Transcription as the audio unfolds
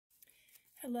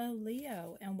Hello,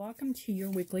 Leo, and welcome to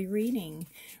your weekly reading.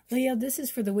 Leo, this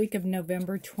is for the week of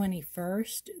November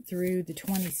 21st through the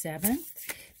 27th.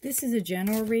 This is a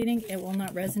general reading. It will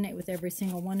not resonate with every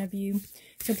single one of you,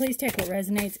 so please take what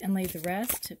resonates and leave the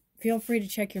rest. Feel free to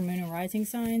check your moon and rising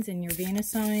signs and your Venus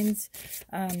signs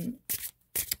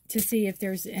to see if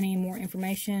there's any more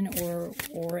information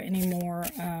or any more,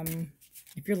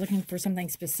 if you're looking for something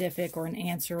specific or an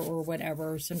answer or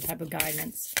whatever, some type of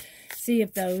guidance. See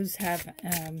if those have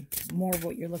more of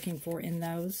what you're looking for in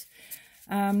those.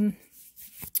 Welcome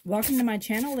to my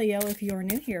channel, Leo, if you are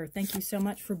new here. Thank you so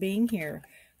much for being here.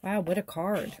 Wow, what a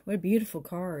card. What a beautiful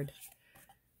card.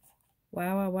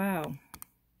 Wow, wow, wow.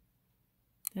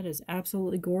 That is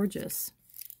absolutely gorgeous.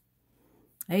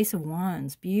 Ace of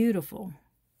Wands. Beautiful.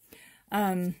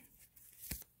 Thank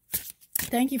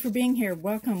you for being here.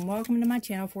 Welcome. Welcome to my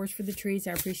channel, Forest for the Trees.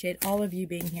 I appreciate all of you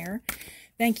being here.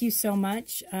 Thank you so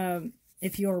much.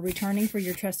 If you're returning, for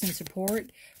your trust and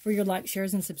support, for your likes,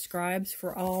 shares, and subscribes,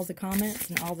 for all the comments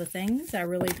and all the things. I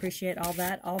really appreciate all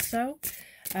that also.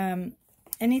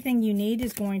 Anything you need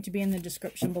is going to be in the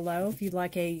description below. If you'd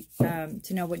like to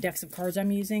know what decks of cards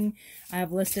I'm using, I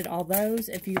have listed all those.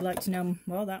 If you'd like to know,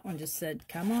 well, that one just said,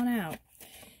 come on out.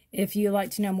 If you'd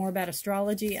like to know more about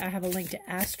astrology, I have a link to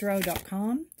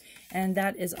astro.com. And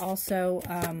that is also,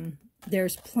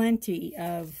 there's plenty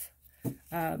of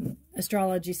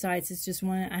astrology sites. It's just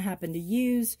one I happen to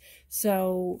use,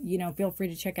 so feel free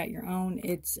to check out your own.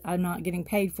 I'm not getting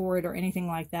paid for it or anything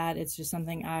like that. It's just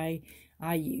something I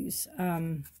use.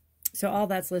 So all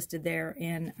that's listed there,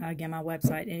 and again, my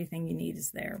website, anything you need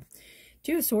is there.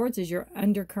 Two of Swords is your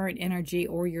undercurrent energy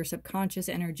or your subconscious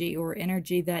energy, or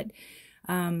energy that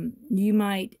you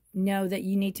might know that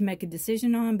you need to make a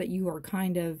decision on, but you are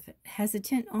kind of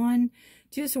hesitant on.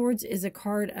 Two of Swords is a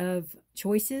card of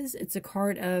choices. It's a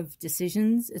card of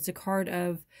decisions. It's a card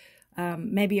of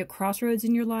maybe a crossroads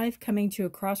in your life, coming to a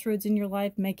crossroads in your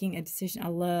life, making a decision. I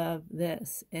love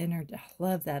this energy. I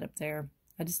love that up there.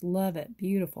 I just love it.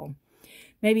 Beautiful.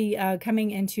 Maybe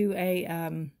coming into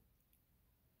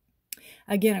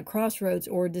again, a crossroads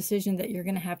or a decision that you're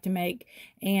going to have to make,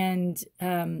 and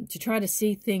to try to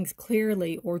see things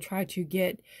clearly, or try to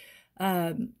get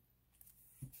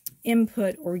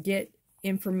input, or get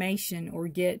information, or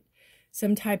get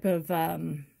some type of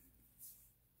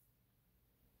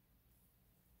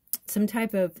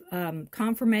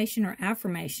confirmation or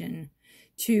affirmation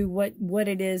to what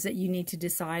it is that you need to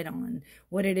decide on,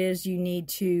 what it is you need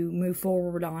to move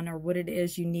forward on, or what it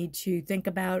is you need to think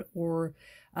about, or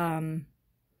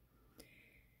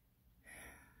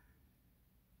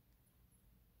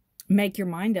make your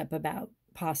mind up about,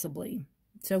 possibly.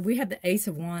 So we have the Ace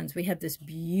of Wands. We have this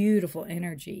beautiful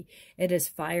energy. It is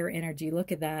fire energy.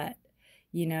 Look at that.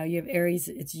 You have Aries,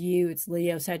 it's you, it's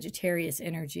Leo, Sagittarius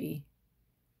energy.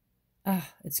 Oh,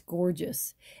 it's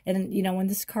gorgeous. And, when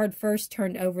this card first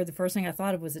turned over, the first thing I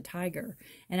thought of was a tiger.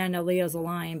 And I know Leo's a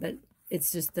lion, but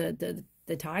it's just the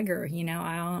tiger.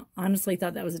 I honestly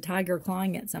thought that was a tiger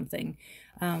clawing at something.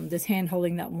 This hand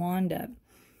holding that wand up.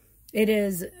 It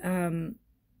is,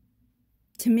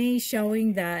 to me,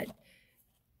 showing that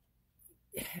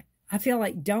I feel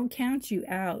like, don't count you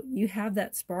out. You have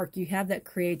that spark. You have that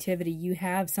creativity. You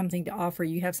have something to offer.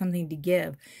 You have something to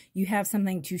give. You have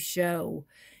something to show.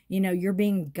 You're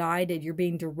being guided. You're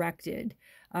being directed.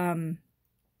 Again,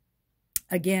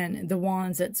 the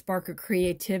wands that spark a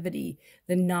creativity,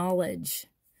 the knowledge.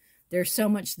 There's so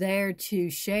much there to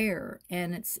share,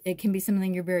 and it can be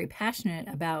something you're very passionate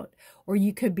about, or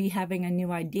you could be having a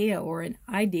new idea or an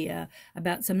idea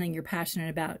about something you're passionate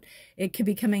about. It could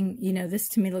be coming, this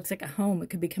to me looks like a home. It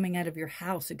could be coming out of your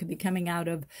house. It could be coming out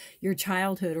of your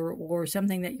childhood, or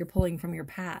something that you're pulling from your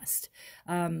past,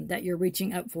 that you're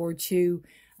reaching up for to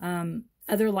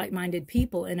other like-minded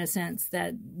people, in a sense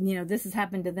that, this has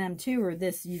happened to them too, or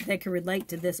they can relate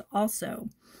to this also.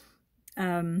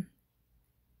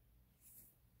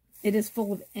 It is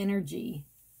full of energy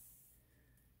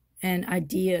and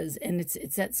ideas, and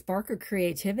it's that spark of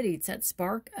creativity. It's that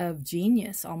spark of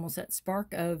genius, almost that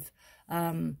spark of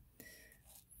not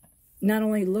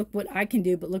only look what I can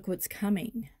do, but look what's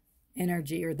coming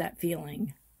energy, or that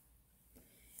feeling.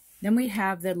 Then we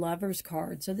have the Lover's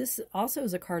card. So this also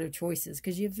is a card of choices,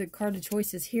 because you have the card of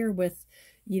choices here with,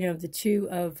 the Two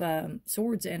of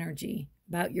Swords energy,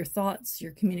 about your thoughts,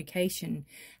 your communication,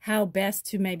 how best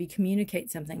to maybe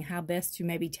communicate something, how best to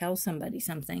maybe tell somebody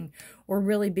something, or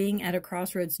really being at a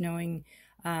crossroads, knowing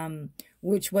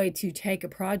which way to take a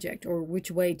project, or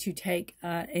which way to take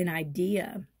an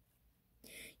idea.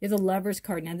 You have the Lover's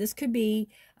card. Now, this could be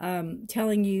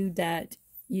telling you that,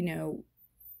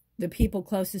 the people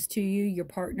closest to you, your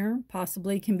partner,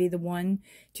 possibly can be the one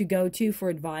to go to for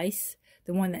advice,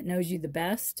 the one that knows you the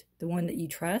best, the one that you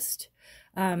trust.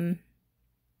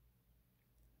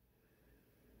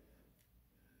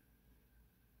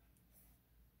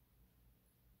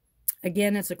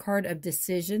 Again, it's a card of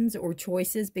decisions or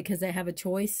choices because they have a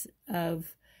choice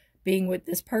of being with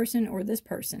this person or this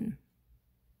person.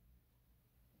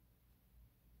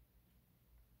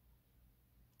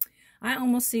 I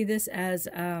almost see this as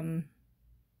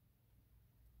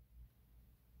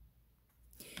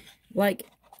like,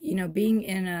 you know, being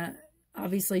in a,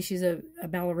 obviously she's a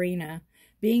ballerina,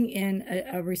 being in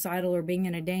a recital or being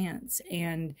in a dance,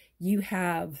 and you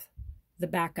have the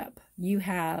backup. You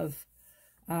have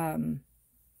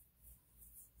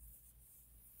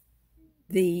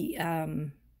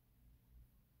the,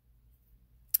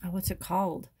 what's it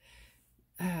called?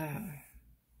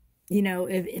 You know,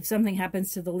 if something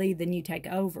happens to the lead, then you take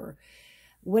over.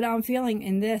 What I'm feeling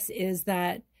in this is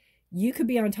that you could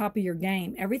be on top of your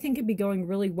game. Everything could be going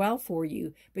really well for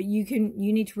you, but you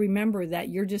need to remember that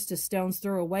you're just a stone's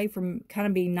throw away from kind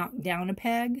of being knocked down a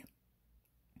peg,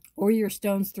 or you're a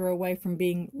stone's throw away from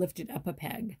being lifted up a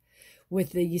peg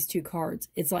with these two cards.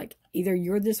 It's like either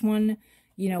you're this one,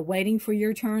 you know, waiting for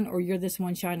your turn, or you're this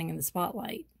one shining in the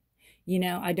spotlight. You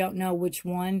know, I don't know which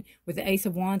one. With the Ace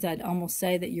of Wands, I'd almost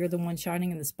say that you're the one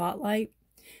shining in the spotlight.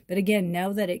 But again,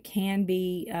 know that it can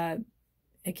be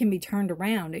turned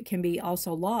around. It can be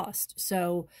also lost.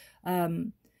 So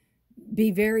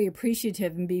be very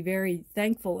appreciative and be very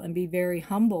thankful and be very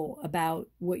humble about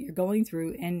what you're going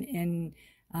through, and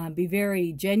be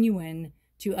very genuine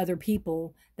to other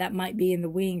people that might be in the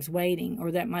wings waiting,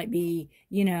 or that might be,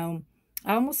 you know,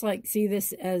 I almost like see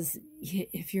this as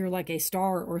if you're like a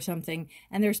star or something,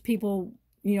 and there's people,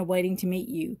 you know, waiting to meet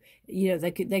you. You know,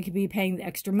 they could be paying the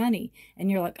extra money,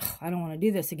 and you're like, oh, I don't want to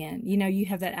do this again. You know, you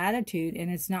have that attitude, and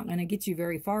it's not going to get you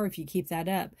very far if you keep that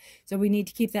up. So we need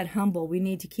to keep that humble. We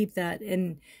need to keep that,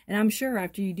 and I'm sure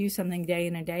after you do something day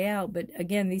in and day out, but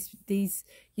again, these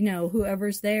you know,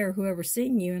 whoever's there, whoever's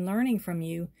seeing you and learning from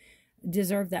you,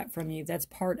 deserve that from you. That's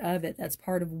part of it. That's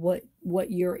part of what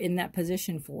you're in that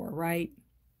position for, right?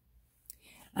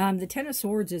 The Ten of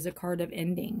Swords is a card of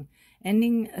ending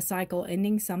a cycle,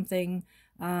 ending something.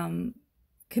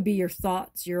 Could be your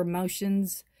thoughts, your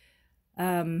emotions.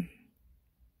 You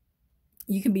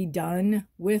can be done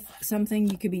with something.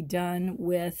 You could be done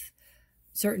with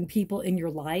certain people in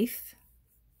your life.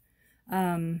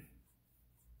 To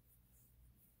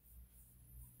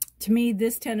me,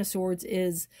 this Ten of Swords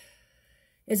is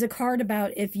a card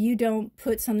about if you don't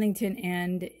put something to an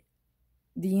end,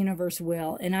 the universe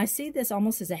will. And I see this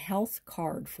almost as a health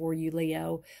card for you,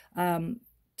 Leo.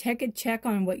 Take a check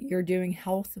on what you're doing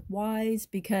health-wise,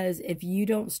 because if you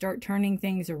don't start turning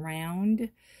things around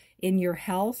in your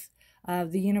health,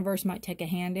 the universe might take a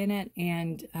hand in it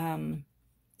and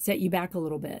set you back a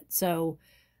little bit. So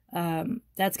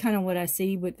that's kind of what I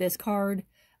see with this card.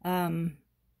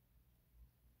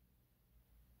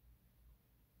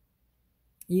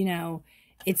 You know,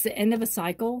 it's the end of a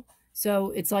cycle.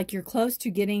 So it's like you're close to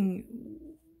getting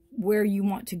where you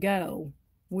want to go,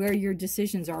 where your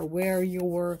decisions are, where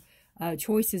your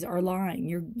choices are lying.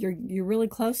 You're really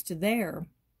close to there.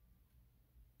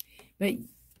 But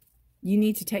you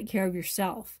need to take care of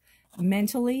yourself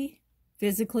mentally,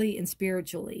 physically, and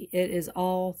spiritually. It is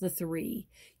all the three.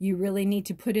 You really need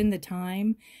to put in the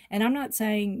time. And I'm not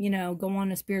saying, you know, go on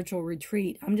a spiritual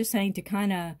retreat. I'm just saying to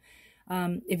kind of,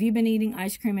 if you've been eating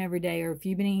ice cream every day, or if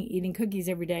you've been eating cookies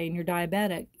every day and you're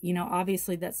diabetic, you know,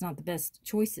 obviously that's not the best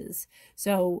choices.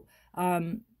 So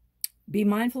be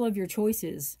mindful of your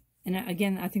choices. And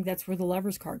again, I think that's where the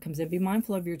Lovers card comes in. Be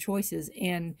mindful of your choices,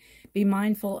 and be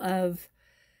mindful of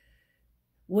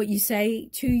what you say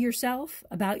to yourself,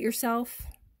 about yourself,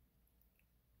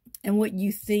 and what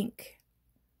you think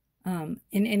in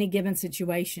any given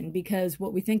situation. Because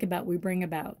what we think about, we bring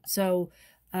about. So,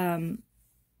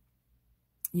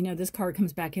 you know, this card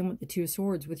comes back in with the Two of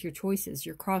Swords, with your choices,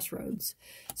 your crossroads.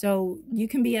 So you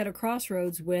can be at a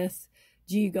crossroads with,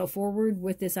 do you go forward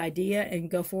with this idea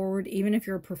and go forward, even if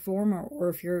you're a performer, or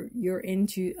if you're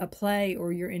into a play,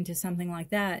 or you're into something like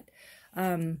that.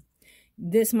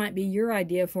 This might be your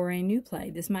idea for a new play.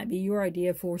 This might be your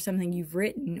idea for something you've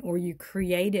written, or you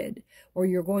created, or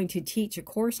you're going to teach a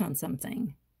course on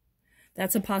something.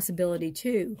 That's a possibility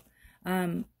too.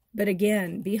 But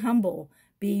again, be humble.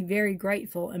 Be very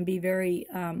grateful, and be very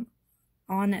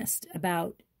honest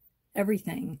about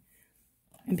everything.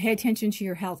 And pay attention to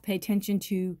your health. Pay attention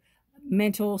to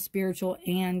mental, spiritual,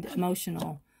 and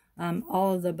emotional.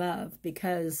 All of the above.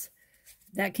 Because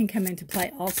that can come into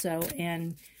play also.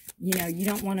 And, you know, you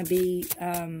don't want to be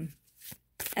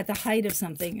at the height of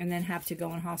something and then have to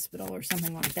go in hospital or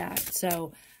something like that.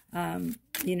 So,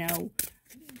 you know,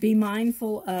 be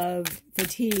mindful of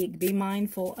fatigue. Be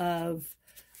mindful of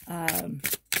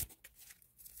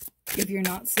if you're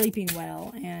not sleeping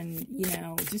well, and, you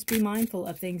know, just be mindful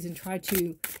of things and try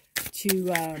to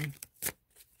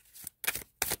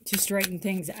straighten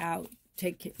things out.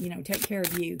 Take care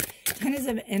of you. Kind of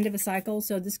the end of a cycle.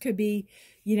 So this could be,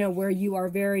 you know, where you are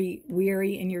very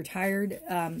weary and you're tired.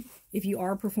 If you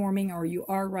are performing, or you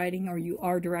are writing, or you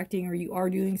are directing, or you are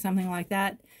doing something like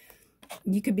that,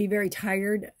 you could be very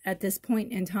tired at this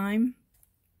point in time.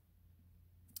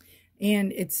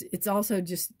 And it's also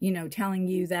just, you know, telling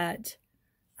you that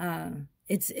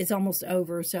it's almost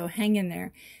over. So hang in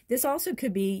there. This also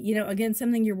could be, you know, again,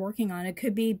 something you're working on. It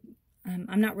could be,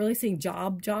 I'm not really seeing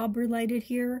job related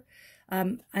here.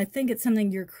 I think it's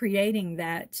something you're creating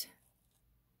that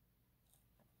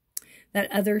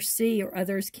others see or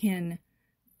others can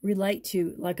relate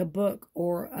to, like a book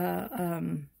or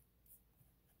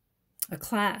a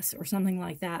class or something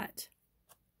like that.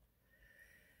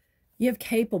 You have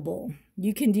capable.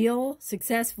 You can deal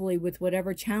successfully with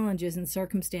whatever challenges and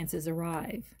circumstances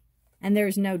arrive. And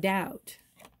there's no doubt.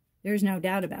 There's no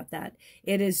doubt about that.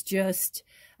 It is just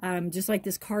like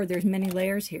this card, there's many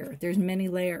layers here. There's many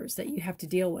layers that you have to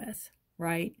deal with,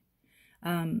 right?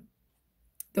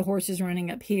 The horse is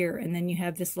running up here, and then you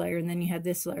have this layer, and then you have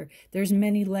this layer. There's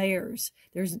many layers.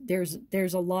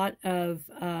 There's a lot of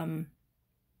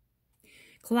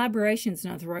collaboration is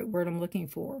not the right word I'm looking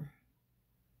for.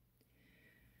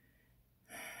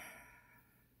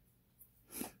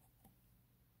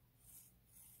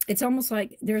 It's almost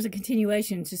like there's a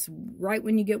continuation. Just right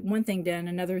when you get one thing done,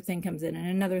 another thing comes in, and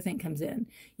another thing comes in,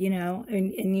 you know,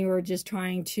 and you're just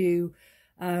trying to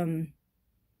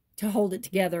hold it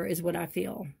together is what I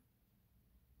feel.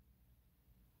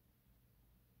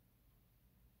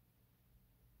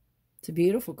 It's a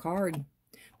beautiful card.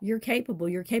 You're capable.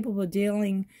 You're capable of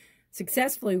dealing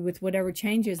successfully with whatever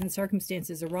changes and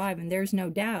circumstances arrive, and there's no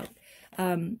doubt.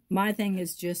 My thing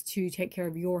is just to take care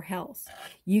of your health.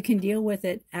 You can deal with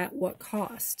it at what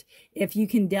cost. If you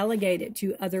can delegate it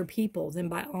to other people, then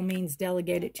by all means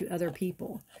delegate it to other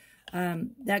people.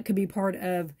 That could be part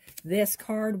of this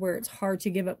card, where it's hard to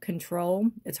give up control.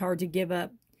 It's hard to give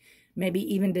up maybe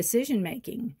even decision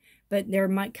making. But there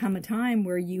might come a time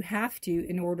where you have to,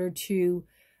 in order to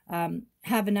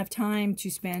have enough time to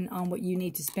spend on what you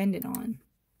need to spend it on.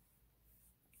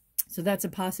 So that's a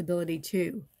possibility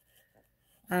too.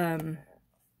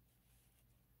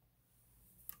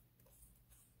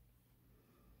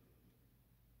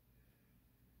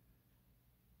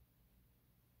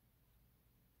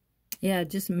 Yeah,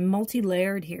 just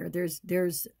multi-layered here.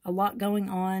 There's a lot going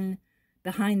on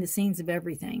behind the scenes of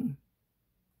everything.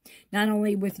 Not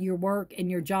only with your work and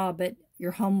your job, but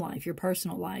your home life, your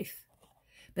personal life.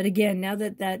 But again, now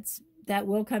that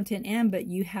will come to an end, but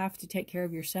you have to take care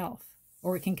of yourself,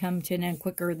 or it can come to an end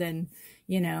quicker than,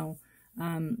 you know,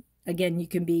 again, you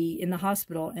can be in the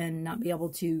hospital and not be able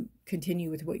to continue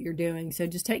with what you're doing. So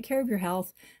just take care of your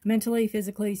health, mentally,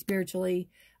 physically, spiritually,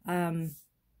 and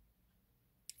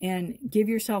give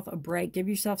yourself a break. Give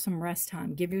yourself some rest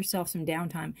time. Give yourself some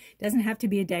downtime. It doesn't have to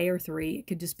be a day or 3. It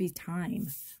could just be time,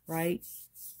 right?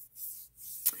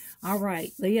 All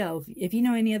right, Leo, if you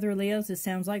know any other Leos this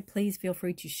sounds like, please feel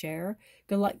free to share.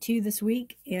 Good luck to you this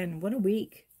week. And what a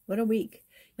week. What a week.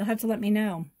 You'll have to let me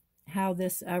know how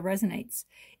this resonates.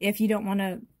 If you don't want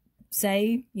to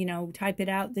say, you know, type it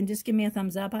out, then just give me a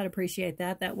thumbs up. I'd appreciate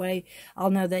that. That way I'll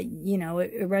know that, you know,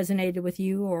 it resonated with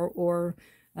you, or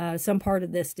some part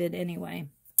of this did anyway.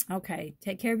 Okay,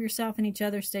 take care of yourself and each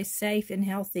other. Stay safe and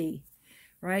healthy,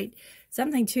 right?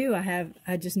 Something too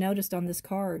I just noticed on this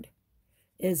card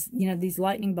is, you know, these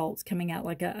lightning bolts coming out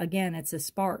like again, it's a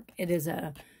spark. It is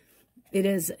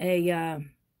a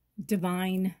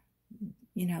divine,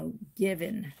 you know,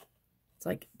 given. It's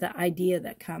like the idea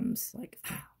that comes like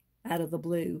out of the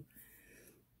blue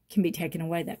can be taken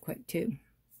away that quick too.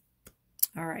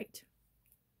 All right.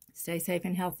 Stay safe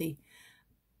and healthy.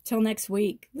 Till next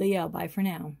week, Leo, bye for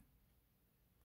now.